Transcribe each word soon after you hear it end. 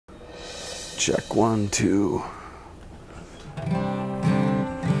check 1, 2.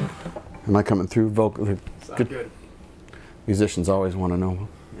 Am I coming through? Good. Musicians always want to know.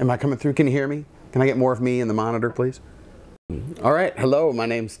 Am I coming through? Can you hear me? Can I get more of me in the monitor, please? All right. Hello, my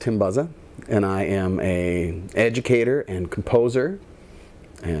name's Tim Buzza, and I am an educator and composer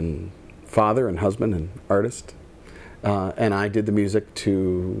and father and husband and artist. And I did the music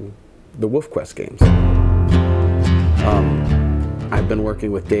to the WolfQuest games. I've been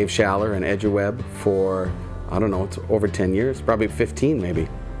working with Dave Schaller and EduWeb for, I don't know, it's over 10 years, probably 15 maybe,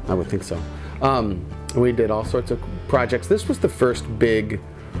 I would think so. We did all sorts of projects. This was the first big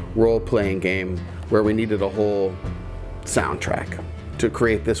role-playing game where we needed a whole soundtrack to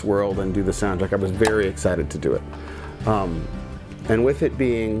create this world and do the soundtrack. I was very excited to do it. And with it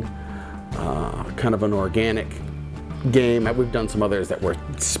being kind of an organic game, we've done some others that were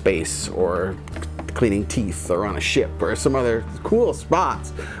space or cleaning teeth or on a ship or some other cool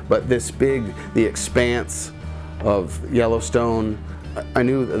spots, but this big, the expanse of Yellowstone, I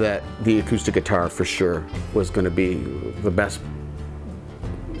knew that the acoustic guitar for sure was going to be the best,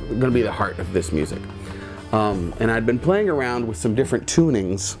 going to be the heart of this music. And I'd been playing around with some different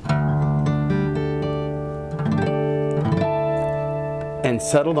tunings and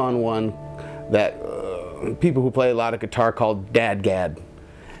settled on one that people who play a lot of guitar called dadgad.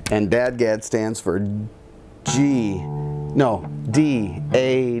 And dadgad stands for D-A-D-G-A-D.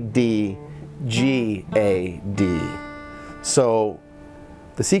 So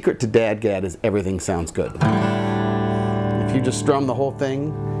the secret to dadgad is everything sounds good. If you just strum the whole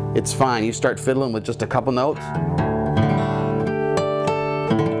thing, it's fine. You start fiddling with just a couple notes,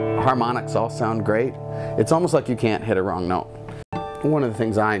 harmonics all sound great. It's almost like you can't hit a wrong note. One of the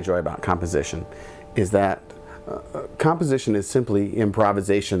things I enjoy about composition is that composition is simply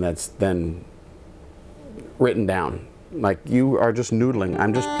improvisation that's then written down. Like you are just noodling.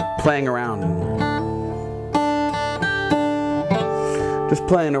 I'm just playing around. Just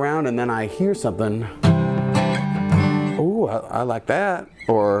playing around, and then I hear something. Oh, I like that.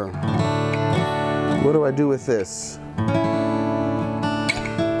 Or what do I do with this?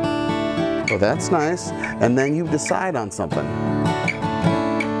 Oh, that's nice. And then you decide on something.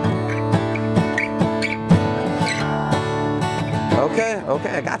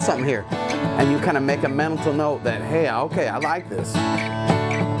 Okay, I got something here. And you kind of make a mental note that, hey, okay, I like this.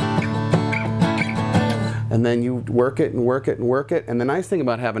 And then you work it and work it and work it. And the nice thing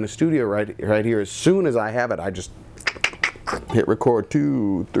about having a studio right here, as soon as I have it, I just hit record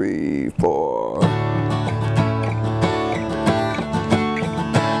 2, 3, 4.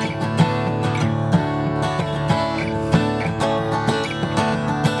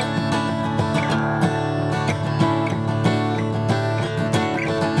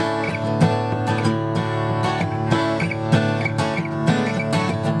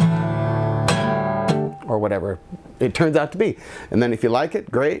 Or whatever it turns out to be. And then if you like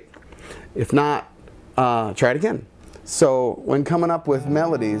it, great. If not, try it again. So when coming up with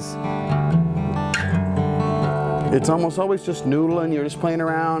melodies, it's almost always just noodling. You're just playing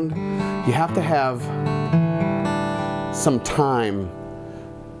around. You have to have some time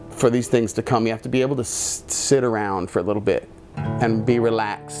for these things to come. You have to be able to sit around for a little bit and be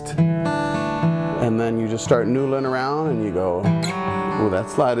relaxed. And then you just start noodling around and you go, oh, that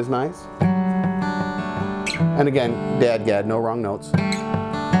slide is nice. And again, dadgad, no wrong notes.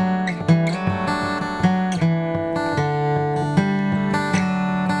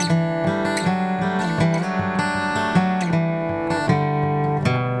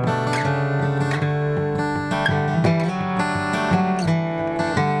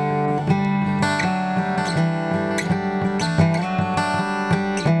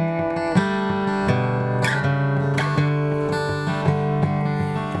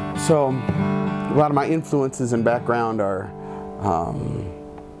 So a lot of my influences and background are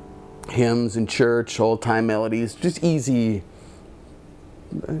hymns in church, old-time melodies, just easy,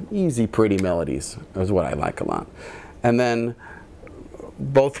 pretty melodies is what I like a lot. And then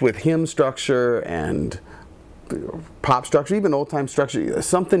both with hymn structure and pop structure, even old-time structure,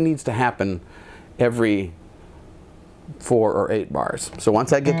 something needs to happen every 4 or 8 bars. So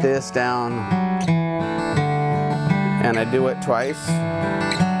once I get this down and I do it twice,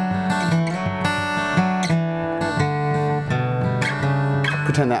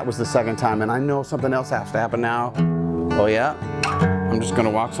 pretend that was the second time, and I know something else has to happen now. Oh yeah? I'm just gonna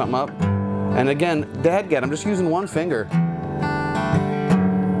walk something up. And again, dadgad, I'm just using one finger.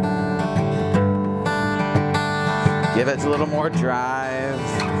 Give it a little more drive.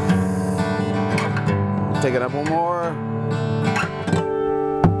 Take it up one more.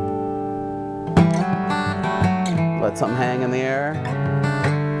 Let something hang in the air.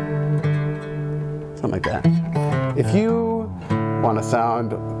 something like that. If you want to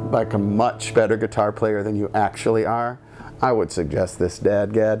sound like a much better guitar player than you actually are, I would suggest this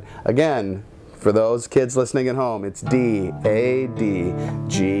Dadgad. Again, for those kids listening at home, it's D, A, D,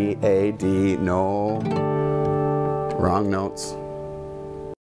 G, A, D, no wrong notes.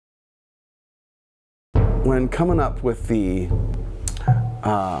 When coming up with the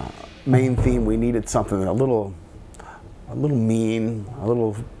main theme, we needed something a little mean, a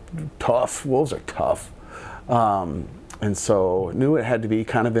little tough. Wolves are tough. And so knew it had to be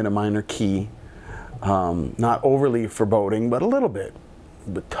kind of in a minor key. Not overly foreboding, but a little bit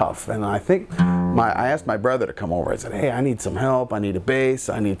tough. And I think I asked my brother to come over. I said, hey, I need some help. I need a bass.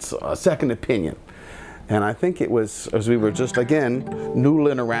 I need a second opinion. And I think it was, as we were just, again,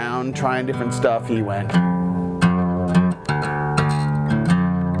 noodling around, trying different stuff, he went. And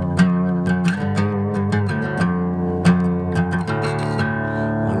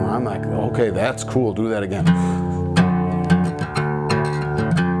I'm like, okay, that's cool. Do that again.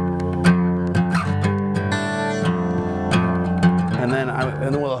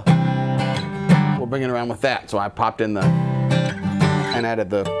 And then we'll bring it around with that. So I popped in and added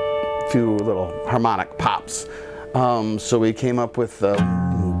the few little harmonic pops. So we came up with the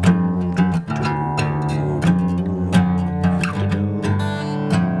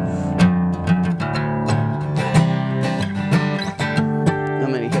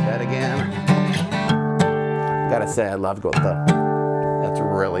and then you hit that again. Gotta say, I love going with the. That's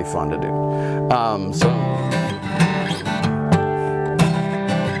really fun to do.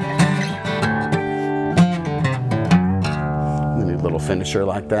 Little finisher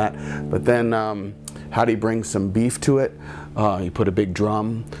like that, but then how do you bring some beef to it? You put a big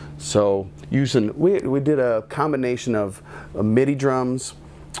drum. So using we did a combination of MIDI drums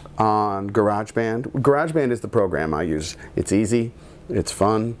on GarageBand. GarageBand is the program I use. It's easy, it's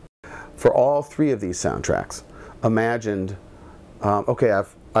fun. For all three of these soundtracks, imagined. Okay,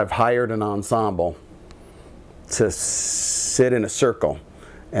 I've hired an ensemble to sit in a circle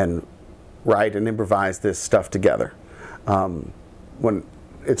and write and improvise this stuff together. When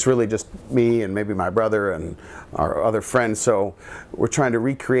it's really just me and maybe my brother and our other friends, so we're trying to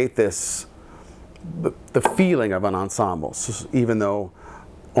recreate this, the feeling of an ensemble, so even though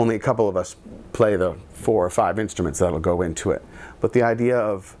only a couple of us play the 4 or 5 instruments that'll go into it. But the idea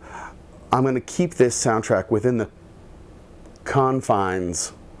of, I'm going to keep this soundtrack within the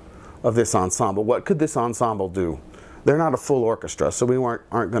confines of this ensemble. What could this ensemble do? They're not a full orchestra, so we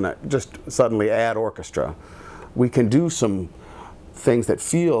aren't going to just suddenly add orchestra. We can do some things that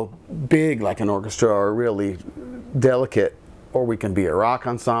feel big like an orchestra or really delicate, or we can be a rock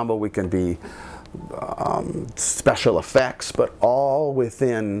ensemble, we can be special effects, but all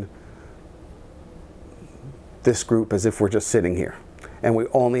within this group as if we're just sitting here. And we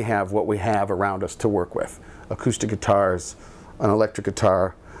only have what we have around us to work with. Acoustic guitars, an electric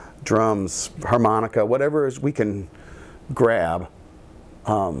guitar, drums, harmonica, whatever we can grab,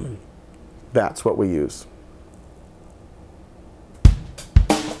 that's what we use.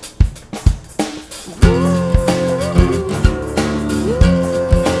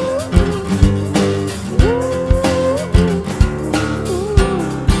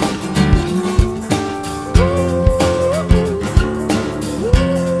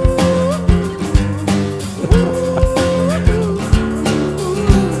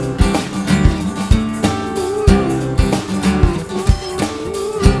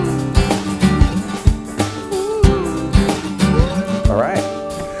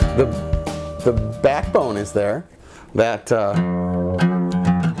 The backbone is there, that, or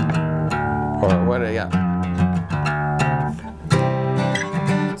what, yeah.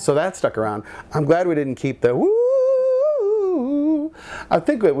 So that stuck around. I'm glad we didn't keep the woo. I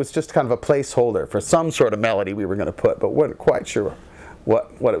think it was just kind of a placeholder for some sort of melody we were going to put, but wasn't quite sure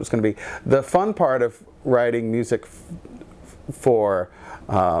what it was going to be. The fun part of writing music for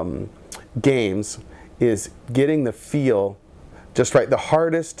games is getting the feel just right. The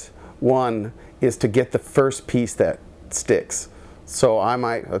hardest one is to get the first piece that sticks. So I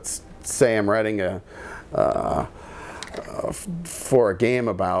might, let's say I'm writing for a game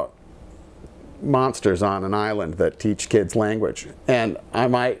about monsters on an island that teach kids language. And I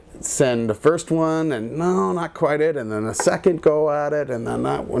might send the first one and no, not quite it, and then a second go at it, and then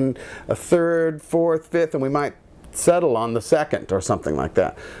that one, a third, fourth, fifth, and we might settle on the second or something like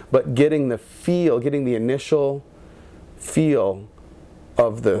that. But getting the feel, getting the initial feel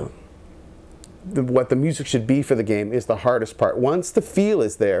of what the music should be for the game is the hardest part. Once the feel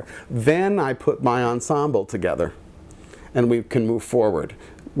is there, then I put my ensemble together and we can move forward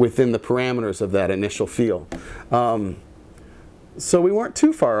within the parameters of that initial feel. So we weren't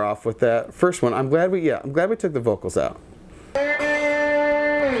too far off with that first one. I'm glad we took the vocals out.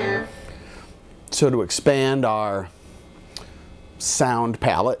 So to expand our sound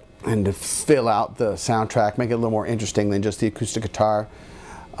palette and to fill out the soundtrack, make it a little more interesting than just the acoustic guitar,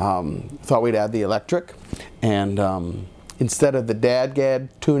 thought we'd add the electric. And instead of the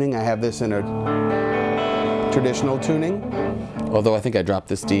DAD-GAD tuning, I have this in a traditional tuning. Although I think I dropped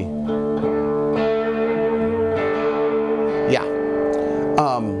this D. Yeah.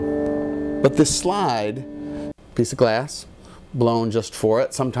 But this slide, piece of glass, blown just for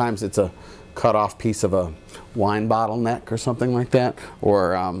it. Sometimes it's a cut off piece of a wine bottle neck or something like that,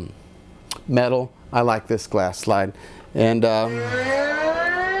 or metal. I like this glass slide. And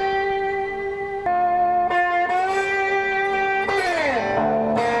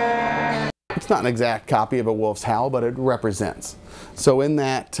it's not an exact copy of a wolf's howl, but it represents. So in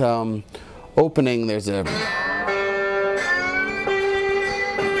that opening, there's a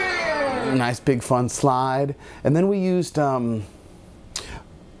nice big fun slide, and then we used both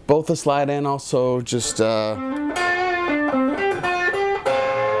the slide and also just some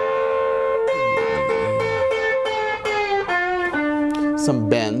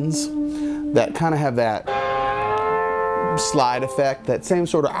bends that kind of have that slide effect, that same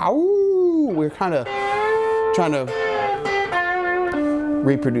sort of ow. We're kind of trying to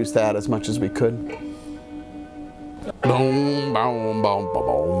reproduce that as much as we could. Boom, boom, boom, boom,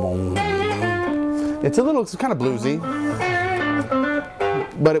 boom. It's kind of bluesy,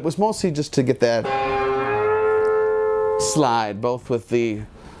 but it was mostly just to get that slide, both with the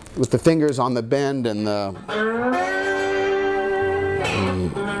fingers on the bend and the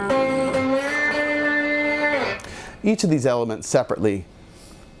each of these elements separately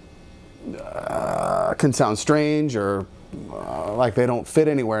can sound strange or like they don't fit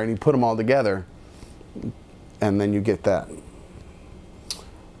anywhere, and you put them all together and then you get that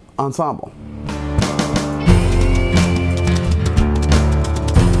ensemble.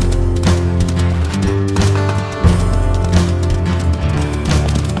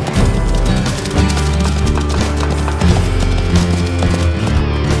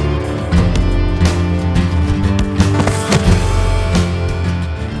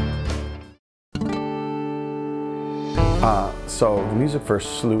 So the music for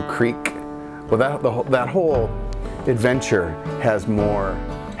Slough Creek, well, that whole adventure has more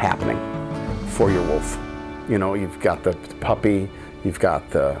happening for your wolf. You know, you've got the puppy, you've got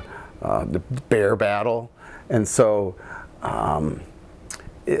the bear battle, and so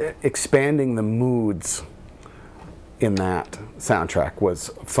expanding the moods in that soundtrack was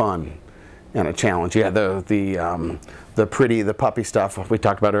fun and a challenge. You had the puppy stuff we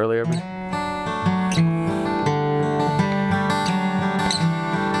talked about earlier.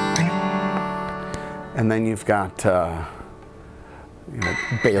 And then you've got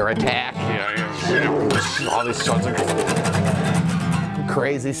bear attack, all these sorts of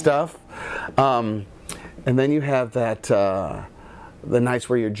crazy stuff. And then you have that the nights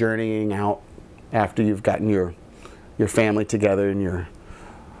where you're journeying out after you've gotten your family together and you're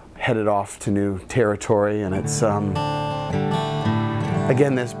headed off to new territory, and it's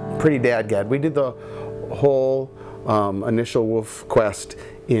again this pretty DAD-GAD. We did the whole initial WolfQuest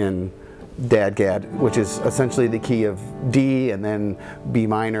in DAD-GAD, which is essentially the key of D and then B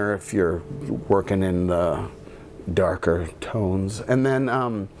minor if you're working in the darker tones. And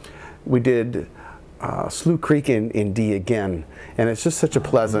then we did Slough Creek in D again, and it's just such a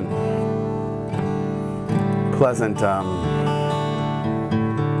pleasant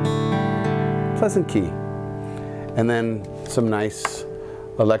key. And then some nice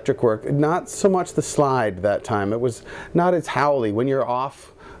electric work. Not so much the slide that time. It was not as howly. When you're off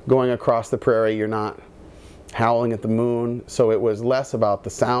going across the prairie, you're not howling at the moon, so it was less about the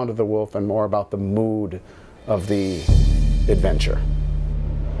sound of the wolf and more about the mood of the adventure.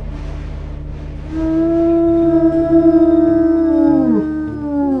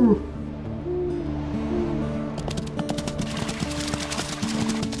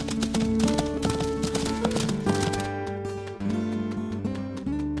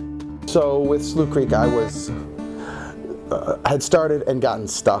 So with Slough Creek, I had started and gotten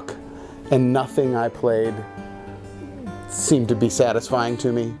stuck, and nothing I played seemed to be satisfying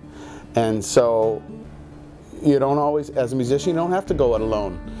to me. And so you don't always, as a musician, you don't have to go it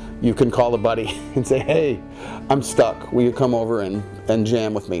alone. You can call a buddy and say, hey, I'm stuck, will you come over and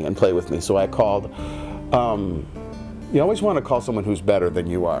jam with me and play with me? So I called, you always want to call someone who's better than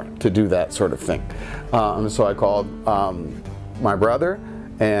you are to do that sort of thing. So I called my brother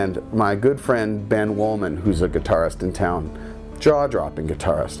and my good friend Ben Woolman, who's a guitarist in town, jaw-dropping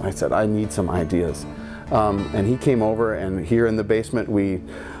guitarist. I said, I need some ideas. And he came over, and here in the basement we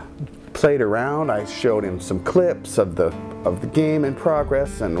played around. I showed him some clips of the game in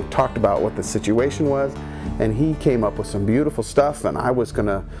progress and talked about what the situation was, and he came up with some beautiful stuff, and I was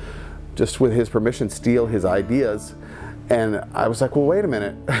gonna, just with his permission, steal his ideas. And I was like, well, wait a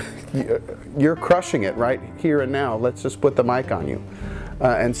minute, you're crushing it right here and now, let's just put the mic on you.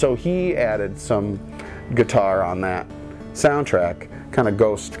 And so he added some guitar on that soundtrack, kind of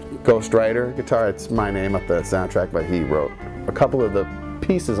ghostwriter guitar. It's my name up the soundtrack, but he wrote a couple of the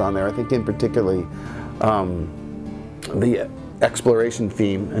pieces on there. I think in particularly the exploration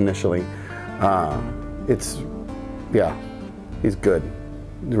theme initially. Yeah, he's good,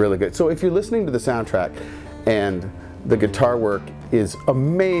 really good. So if you're listening to the soundtrack and the guitar work is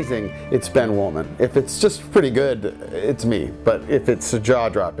amazing, it's Ben Woolman. If it's just pretty good, it's me. But if it's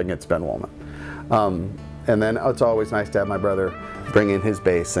jaw-dropping, it's Ben Woolman. And then it's always nice to have my brother bring in his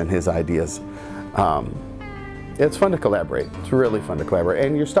bass and his ideas. It's fun to collaborate. It's really fun to collaborate.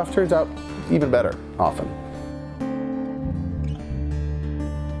 And your stuff turns out even better often.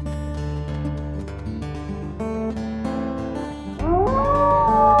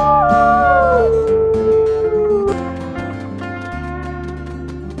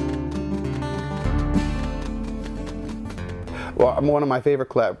 Well, one of my favorite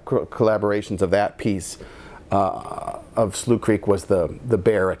collaborations of that piece of Slough Creek was the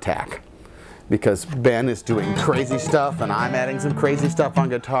bear attack, because Ben is doing crazy stuff and I'm adding some crazy stuff on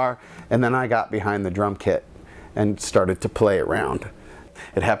guitar, and then I got behind the drum kit and started to play around.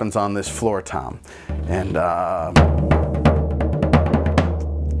 It happens on this floor tom, and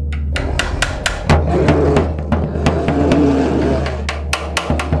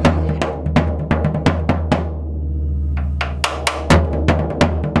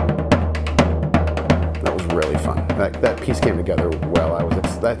that piece came together well.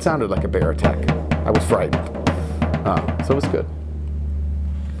 That sounded like a bear attack. I was frightened. So it was good.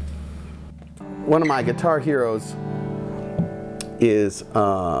 One of my guitar heroes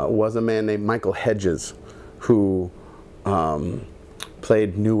was a man named Michael Hedges, who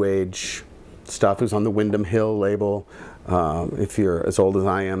played New Age stuff. He was on the Windham Hill label. If you're as old as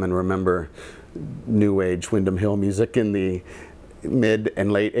I am and remember New Age Windham Hill music in the mid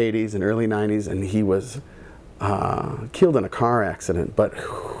and late 80s and early 90s, and he was killed in a car accident, but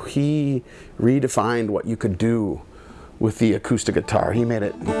he redefined what you could do with the acoustic guitar. He made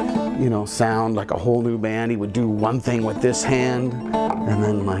it, you know, sound like a whole new band. He would do one thing with this hand, and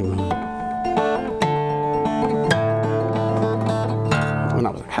then like, and I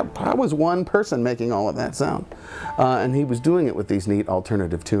was like, how was one person making all of that sound? And he was doing it with these neat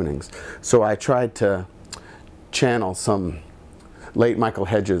alternative tunings. So I tried to channel some late Michael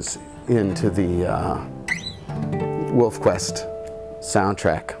Hedges into the WolfQuest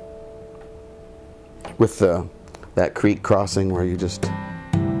soundtrack with that creek crossing where you just,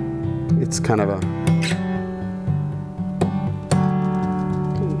 it's kind of a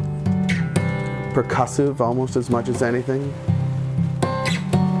percussive almost as much as anything,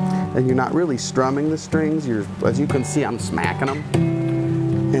 and you're not really strumming the strings. As you can see, I'm smacking them,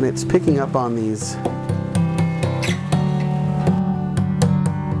 and it's picking up on these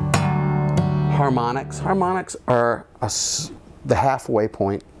harmonics. Harmonics are the halfway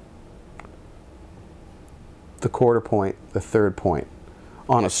point, the quarter point, the third point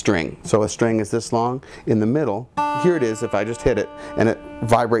on a string. So a string is this long. In the middle, here it is, if I just hit it, and it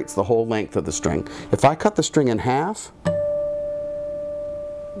vibrates the whole length of the string. If I cut the string in half,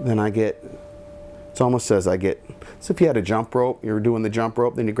 then I get, it's almost as I get, so if you had a jump rope, you were doing the jump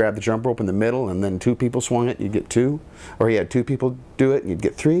rope, then you grab the jump rope in the middle, and then two people swung it, you get two. Or you had two people do it, and you'd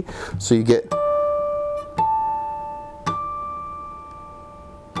get three. So you get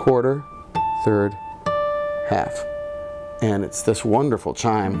quarter, third, half. And it's this wonderful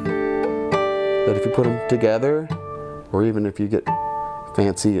chime that if you put them together, or even if you get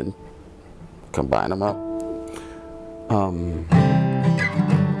fancy and combine them up,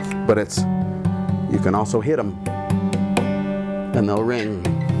 but you can also hit them and they'll ring.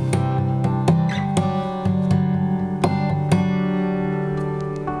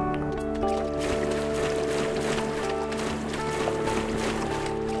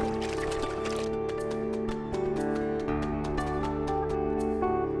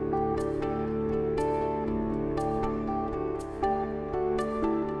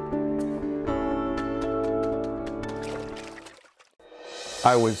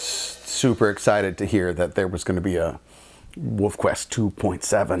 I was super excited to hear that there was going to be a WolfQuest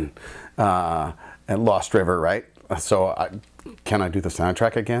 2.7 at Lost River, right? So can I do the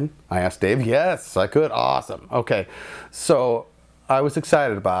soundtrack again? I asked Dave. Yes, I could. Awesome. Okay. So I was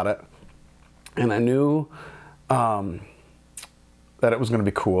excited about it. and I knew that it was going to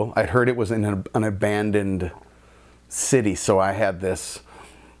be cool. I'd heard it was in an abandoned city, so I had this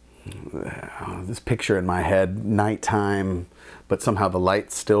picture in my head, nighttime, but somehow the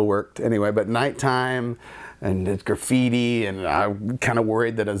lights still worked anyway, but nighttime, and it's graffiti, and I'm kind of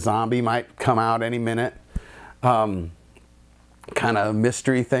worried that a zombie might come out any minute, kind of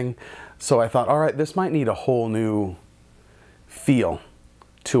mystery thing. So I thought, all right, this might need a whole new feel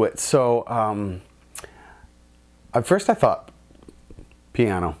to it. So at first I thought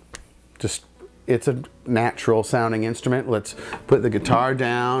piano, just, it's a natural sounding instrument. Let's put the guitar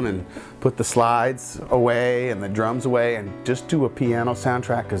down and put the slides away and the drums away and just do a piano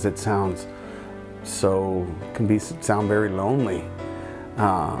soundtrack, because it sounds so, sound very lonely.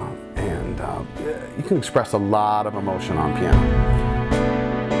 And you can express a lot of emotion on piano.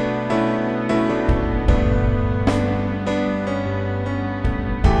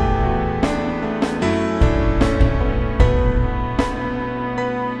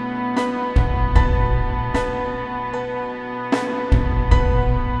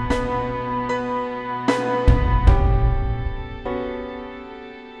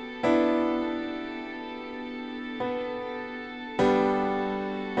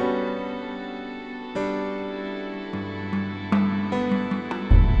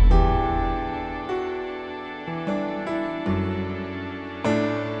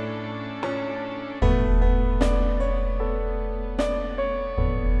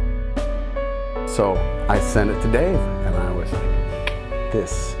 So I sent it to Dave, and I was like,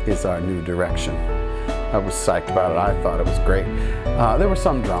 this is our new direction. I was psyched about it. I thought it was great. There were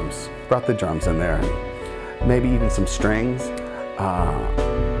some drums, brought the drums in there, and maybe even some strings.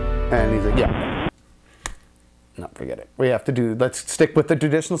 And he's like, yeah, no, forget it. We have to do, let's stick with the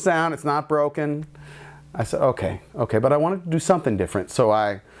traditional sound. It's not broken. I said, okay, but I wanted to do something different. So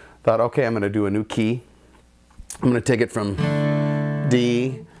I thought, okay, I'm going to do a new key. I'm going to take it from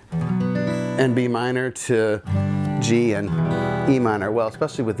D and B minor to G and E minor. Well,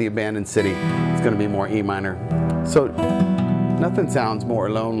 especially with the abandoned city, it's going to be more E minor. So nothing sounds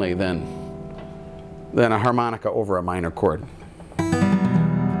more lonely than a harmonica over a minor chord.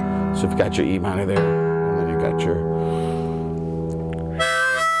 So you've got your E minor there, and then you've got your...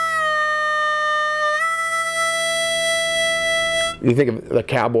 You think of the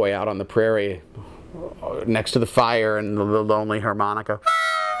cowboy out on the prairie next to the fire and the lonely harmonica.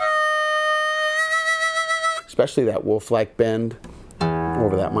 Especially that wolf-like bend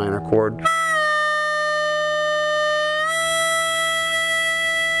over that minor chord.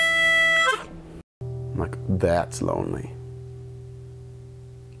 I'm like, that's lonely.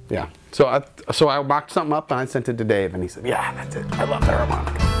 Yeah. So I mocked something up and I sent it to Dave, and he said, yeah, that's it. I love the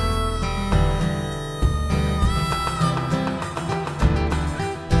harmonica.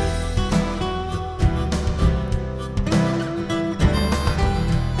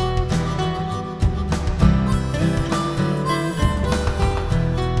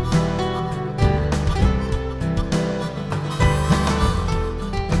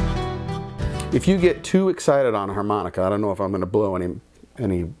 If you get too excited on a harmonica, I don't know if I'm going to blow any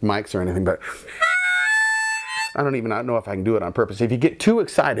mics or anything, but I don't even know if I can do it on purpose. If you get too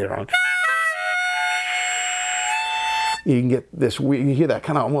excited on, you can get this, you hear that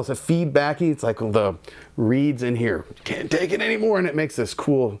kind of almost a feedbacky, it's like the reeds in here can't take it anymore, and it makes this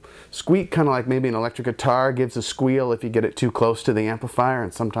cool squeak, kind of like maybe an electric guitar gives a squeal if you get it too close to the amplifier,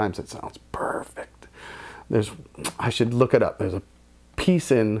 and sometimes it sounds perfect. I should look it up. There's a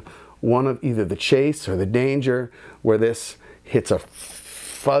piece in one of either the Chase or the Danger where this hits a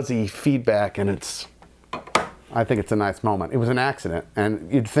fuzzy feedback, and I think it's a nice moment. It was an accident,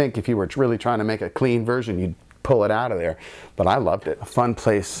 and you'd think if you were really trying to make a clean version, you'd pull it out of there, but I loved it. A fun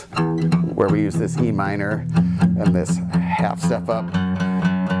place where we use this E minor and this half step up.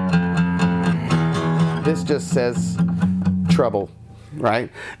 This just says treble,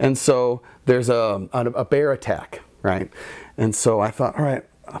 right? And so there's a bear attack, right? And so I thought, all right,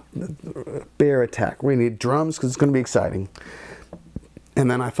 bear attack. We need drums because it's going to be exciting.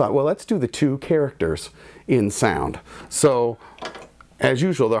 And then I thought, well, let's do the two characters in sound. So, as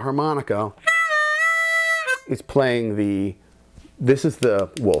usual, the harmonica is playing this is the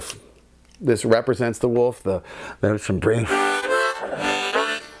wolf. This represents the wolf. There's some breathing.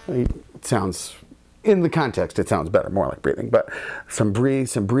 It sounds, in the context, it sounds better, more like breathing. But some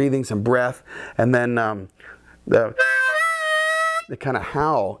breathing, some breath, and then they kind of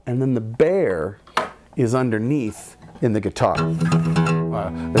howl, and then the bear is underneath in the guitar.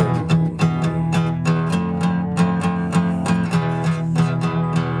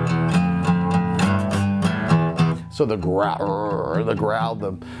 So the growl, roar or the growl,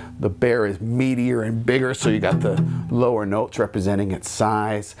 the bear is meatier and bigger, so you got the lower notes representing its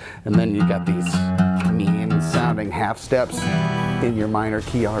size, and then you got these mean sounding half steps in your minor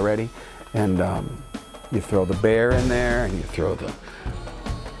key already, and you throw the bear in there, and you throw the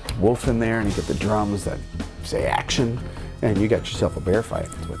wolf in there, and you get the drums that say action, and you got yourself a bear fight.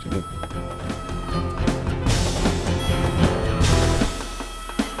 That's what you do.